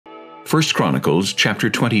1 Chronicles chapter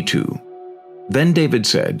 22. Then David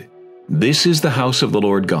said, "This is the house of the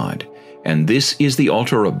Lord God, and this is the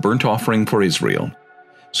altar of burnt offering for Israel."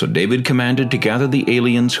 So David commanded to gather the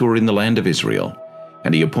aliens who were in the land of Israel,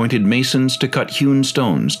 and he appointed masons to cut hewn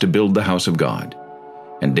stones to build the house of God.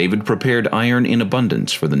 And David prepared iron in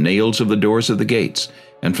abundance for the nails of the doors of the gates,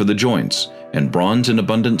 and for the joints, and bronze in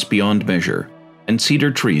abundance beyond measure, and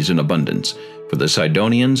cedar trees in abundance, for the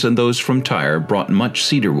Sidonians and those from Tyre brought much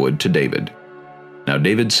cedar wood to David. Now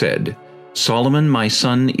David said, "Solomon my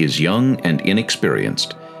son is young and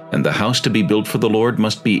inexperienced, and the house to be built for the Lord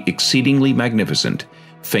must be exceedingly magnificent,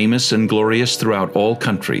 famous and glorious throughout all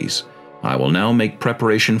countries. I will now make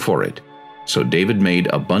preparation for it." So David made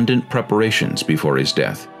abundant preparations before his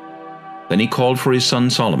death. Then he called for his son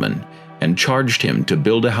Solomon, and charged him to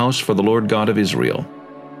build a house for the Lord God of Israel.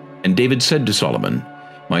 And David said to Solomon,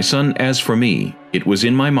 "My son, as for me, it was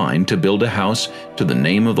in my mind to build a house to the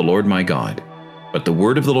name of the Lord my God. But the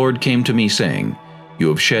word of the Lord came to me, saying, You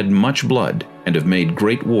have shed much blood, and have made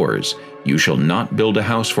great wars. You shall not build a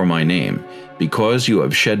house for my name, because you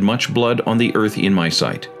have shed much blood on the earth in my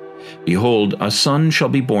sight. Behold, a son shall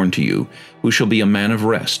be born to you, who shall be a man of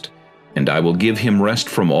rest, and I will give him rest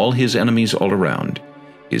from all his enemies all around.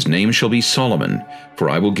 His name shall be Solomon, for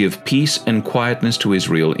I will give peace and quietness to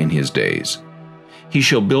Israel in his days. He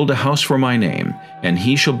shall build a house for my name, and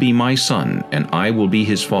he shall be my son, and I will be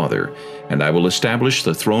his father, and I will establish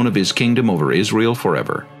the throne of his kingdom over Israel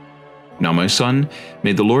forever. Now my son,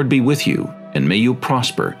 may the Lord be with you, and may you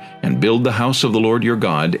prosper, and build the house of the Lord your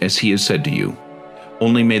God, as he has said to you.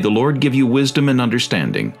 Only may the Lord give you wisdom and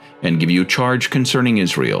understanding, and give you charge concerning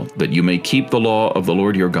Israel, that you may keep the law of the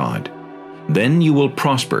Lord your God. Then you will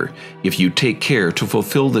prosper, if you take care to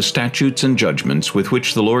fulfill the statutes and judgments with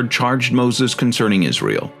which the Lord charged Moses concerning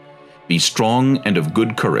Israel. Be strong and of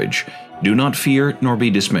good courage. Do not fear nor be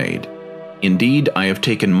dismayed. Indeed, I have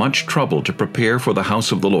taken much trouble to prepare for the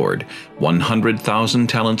house of the Lord 100,000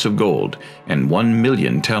 talents of gold, and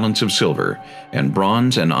 1,000,000 talents of silver, and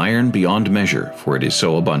bronze and iron beyond measure, for it is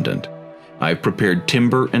so abundant. I have prepared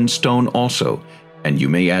timber and stone also, and you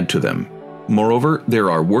may add to them. Moreover, there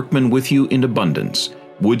are workmen with you in abundance,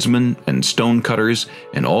 woodsmen and stone cutters,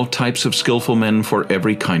 and all types of skillful men for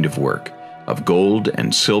every kind of work. Of gold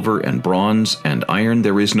and silver and bronze and iron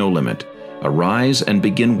there is no limit. Arise and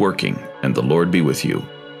begin working, and the Lord be with you."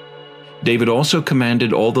 David also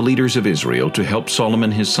commanded all the leaders of Israel to help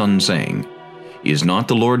Solomon his son, saying, "Is not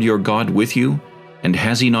the Lord your God with you? And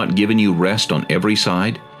has he not given you rest on every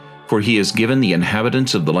side? For he has given the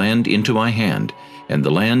inhabitants of the land into my hand, and the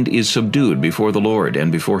land is subdued before the Lord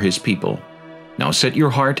and before his people. Now set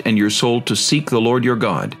your heart and your soul to seek the Lord your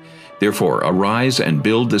God. Therefore arise and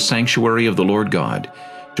build the sanctuary of the Lord God,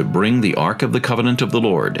 to bring the ark of the covenant of the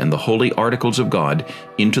Lord and the holy articles of God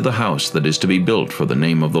into the house that is to be built for the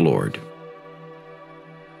name of the Lord."